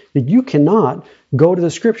sisters, that you cannot go to the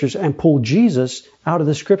Scriptures and pull Jesus out of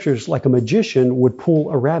the Scriptures like a magician would pull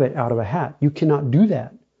a rabbit out of a hat. You cannot do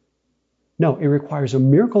that. No, it requires a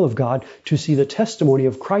miracle of God to see the testimony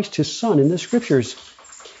of Christ, his Son, in the Scriptures.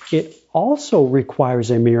 It also requires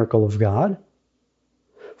a miracle of God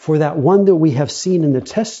for that one that we have seen in the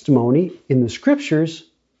testimony in the Scriptures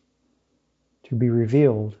to be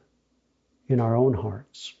revealed in our own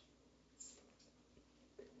hearts.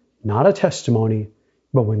 Not a testimony,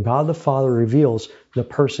 but when God the Father reveals the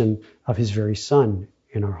person of his very Son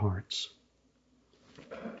in our hearts.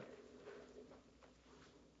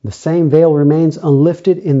 The same veil remains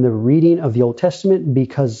unlifted in the reading of the Old Testament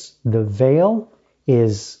because the veil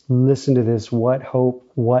is, listen to this, what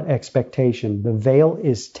hope, what expectation. The veil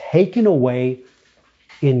is taken away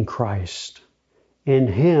in Christ. In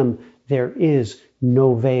Him there is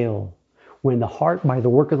no veil. When the heart, by the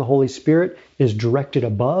work of the Holy Spirit, is directed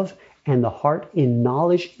above, and the heart in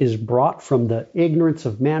knowledge is brought from the ignorance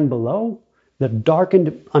of man below, the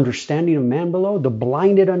darkened understanding of man below, the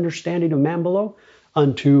blinded understanding of man below,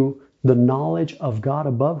 unto the knowledge of God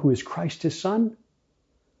above, who is Christ His Son,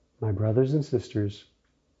 my brothers and sisters,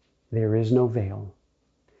 there is no veil.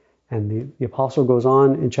 And the apostle goes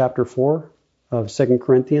on in chapter 4 of 2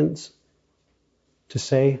 Corinthians to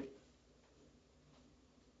say,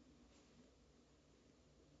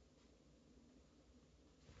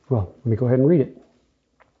 well, let me go ahead and read it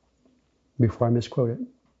before I misquote it.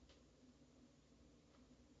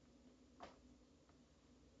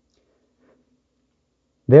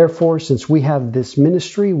 Therefore, since we have this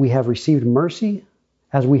ministry, we have received mercy.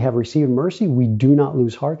 As we have received mercy, we do not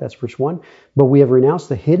lose heart. That's verse 1. But we have renounced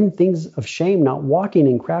the hidden things of shame, not walking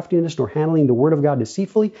in craftiness, nor handling the word of God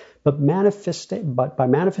deceitfully, but by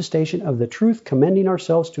manifestation of the truth, commending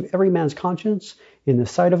ourselves to every man's conscience in the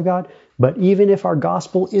sight of God. But even if our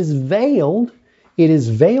gospel is veiled, it is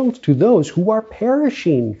veiled to those who are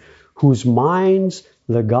perishing, whose minds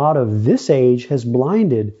the God of this age has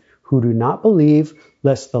blinded, who do not believe,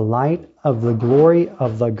 lest the light of the glory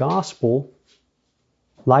of the gospel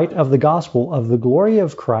of the glory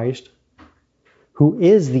of Christ, who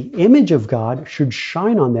is the image of God, should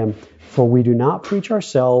shine on them. For we do not preach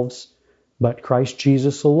ourselves, but Christ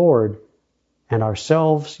Jesus the Lord, and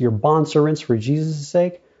ourselves your bondservants for Jesus'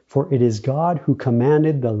 sake. For it is God who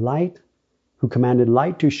commanded light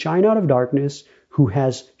to shine out of darkness, who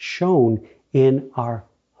has shone in our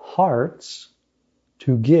hearts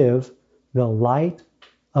to give the light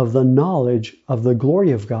of the knowledge of the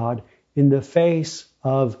glory of God in the face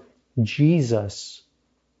of Jesus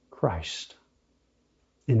Christ,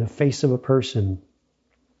 in the face of a person.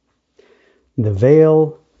 The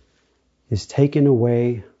veil is taken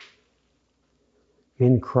away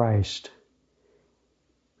in Christ.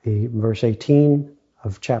 Verse 18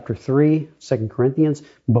 of chapter 3, 2 Corinthians,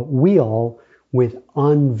 but we all with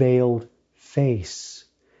unveiled face,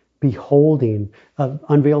 beholding,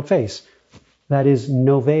 unveiled face. That is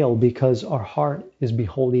no veil, because our heart is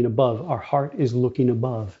beholding above. Our heart is looking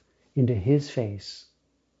above into His face.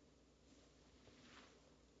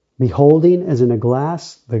 Beholding as in a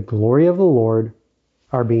glass the glory of the Lord,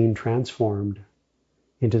 are being transformed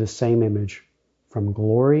into the same image from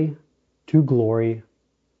glory to glory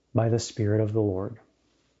by the Spirit of the Lord.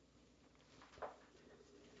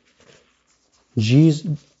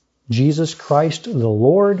 Jesus Christ the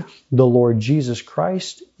Lord Jesus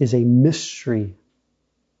Christ, is a mystery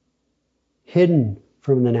hidden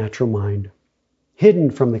from the natural mind,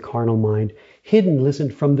 hidden from the carnal mind, hidden, listen,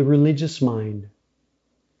 from the religious mind.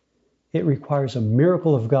 It requires a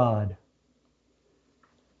miracle of God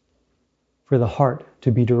for the heart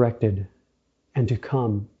to be directed and to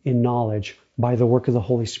come in knowledge by the work of the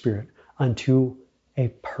Holy Spirit unto a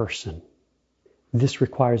person. This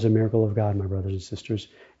requires a miracle of God, my brothers and sisters.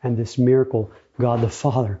 And this miracle, God the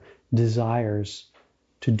Father desires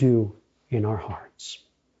to do in our hearts.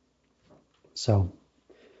 So,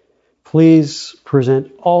 please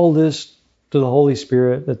present all this to the Holy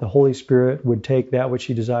Spirit, that the Holy Spirit would take that which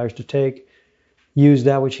He desires to take, use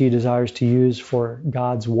that which He desires to use for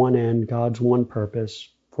God's one end, God's one purpose,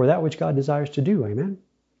 for that which God desires to do, amen,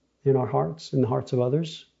 in our hearts, in the hearts of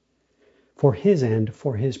others, for His end,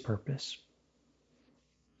 for His purpose.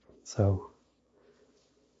 So,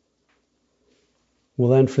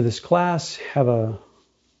 we'll end for this class. Have a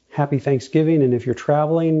happy Thanksgiving, and if you're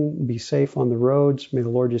traveling, be safe on the roads. May the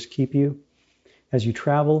Lord just keep you as you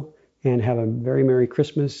travel, and have a very Merry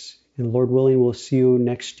Christmas, and Lord willing, we'll see you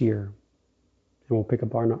next year, and we'll pick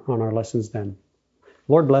up on our lessons then.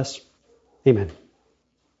 Lord bless. Amen.